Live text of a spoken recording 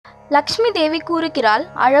லக்ஷ்மி தேவி கூறுகிறாள்,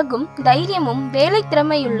 அழகும் தைரியமும் வேலை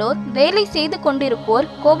திறமையுள்ளோர், வேலை செய்து கொண்டிருப்போர்,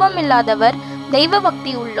 கோபமில்லாதவர், தெய்வ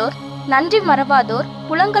பக்தி உள்ளோர், நன்றி மறவாதோர்,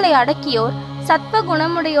 புலங்களை அடக்கியோர், சத்வ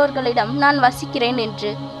குணமுடையோர்களிடம் நான் வசிக்கிறேன்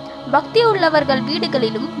என்று. பக்தி உள்ளவர்கள்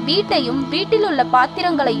வீடுகளிலும் வீட்டையும் வீட்டிலுள்ள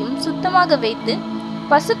பாத்திரங்களையும் சுத்தமாக வைத்து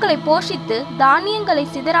பசுக்களை போஷித்து தானியங்களை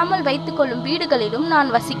சிதறாமல் வைத்துக் கொள்ளும் வீடுகளிலும்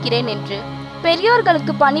நான் வசிக்கிறேன் என்று.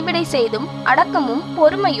 பெரியோர்களுக்கு பணிவிடை செய்தும் அடக்கமும்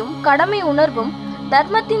பொறுமையும் கடமை உணர்வும்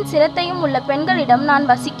தர்மத்தின் சிரத்தையும் உள்ள பெண்களிடம் நான்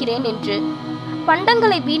வசிக்கிறேன் என்று.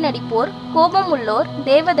 பண்டங்களை வீணடிப்போர், கோபம் உள்ளோர்,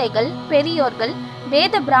 தேவதைகள், பெரியோர்கள்,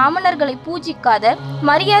 வேத பிராமணர்களை பூஜிக்காத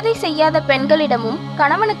மரியாதை செய்யாத பெண்களிடமும்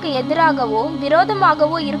கணவனுக்கு எதிராகவோ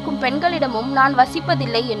விரோதமாகவோ இருக்கும் பெண்களிடமும் நான்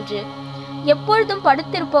வசிப்பதில்லை என்று. எப்பொழுதும்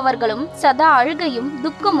படுத்திருப்பவர்களும் சதா அழுகையும்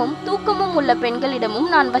துக்கமும் தூக்கமும் உள்ள பெண்களிடமும்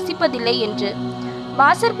நான் வசிப்பதில்லை என்று.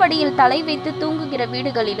 வாசற்படியில் தலை வைத்து தூங்குகிற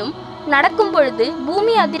வீடுகளிலும் நடக்கும் பொழுது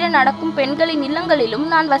பூமி அதிர நடக்கும் பெண்களின் இல்லங்களிலும்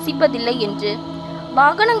நான் வசிப்பதில்லை என்று.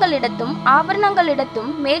 வாகனங்களிடத்தும் ஆபரணங்களிடத்தும்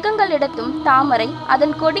மேகங்களிடத்தும் தாமரை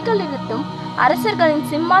அதன் கொடிகளிடத்தும் அரசர்களின்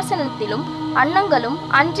சிம்மாசனத்திலும் அன்னங்களும்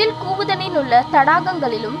அஞ்சில் கூவுதலில் உள்ள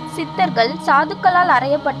தடாகங்களிலும் சித்தர்கள் சாதுக்களால்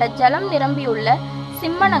அறையப்பட்ட ஜலம் நிரம்பியுள்ள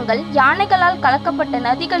சிம்மனங்கள் யானைகளால் கலக்கப்பட்ட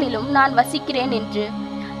நதிகளிலும் நான் வசிக்கிறேன் என்று.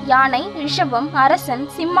 யானை, ரிஷபம், அரசன்,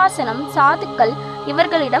 சிம்மாசனம், சாதுக்கள்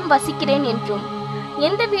இவர்களிடம் வசிக்கிறேன் என்றும்.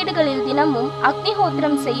 எந்த வீடுகளில் தினமும்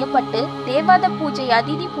அக்னிஹோத்திரம் செய்யப்பட்டு தேவாத பூஜை,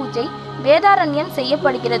 அதிதி பூஜை, வேதாரண்யம்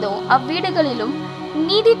செய்யப்படுகிறதோ அவ்வீடுகளிலும்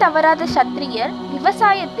நீதி தவறாத சத்திரியர்,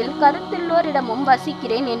 விவசாயத்தில் கருத்துள்ளோரிடமும்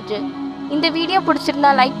வசிக்கிறேன் என்று. இந்த வீடியோ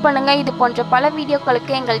பிடிச்சிருந்தா லைக் பண்ணுங்க. இது போன்ற பல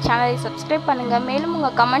வீடியோக்களுக்கு எங்கள் சேனலை சப்ஸ்கிரைப் பண்ணுங்க. மேலும்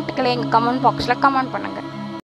உங்கள் கமெண்ட்டுகளை எங்கள் கமெண்ட் பாக்ஸில் கமெண்ட் பண்ணுங்க.